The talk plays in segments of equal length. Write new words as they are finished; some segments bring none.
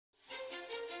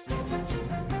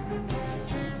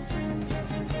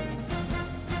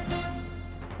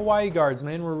Hawaii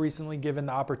Guardsmen were recently given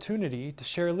the opportunity to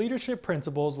share leadership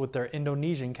principles with their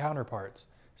Indonesian counterparts.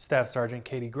 Staff Sergeant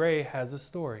Katie Gray has a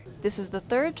story. This is the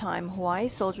third time Hawaii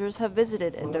soldiers have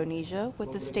visited Indonesia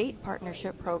with the State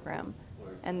Partnership Program,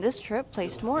 and this trip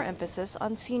placed more emphasis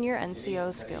on senior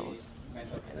NCO skills.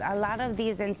 A lot of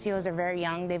these NCOs are very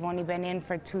young. They've only been in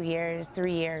for 2 years,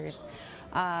 3 years.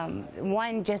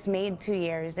 One just made 2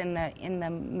 years in the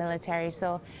military.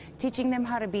 So teaching them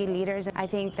how to be leaders, I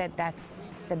think that's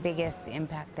the biggest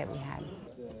impact that we had.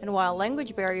 And while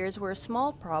language barriers were a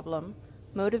small problem,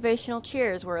 motivational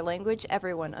cheers were a language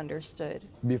everyone understood.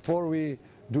 Before we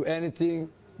do anything,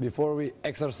 before we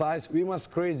exercise, we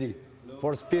must crazy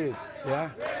for spirit,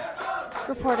 yeah?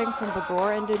 Reporting from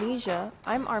Bogor, Indonesia,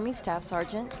 I'm Army Staff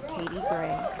Sergeant Katie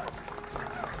Gray.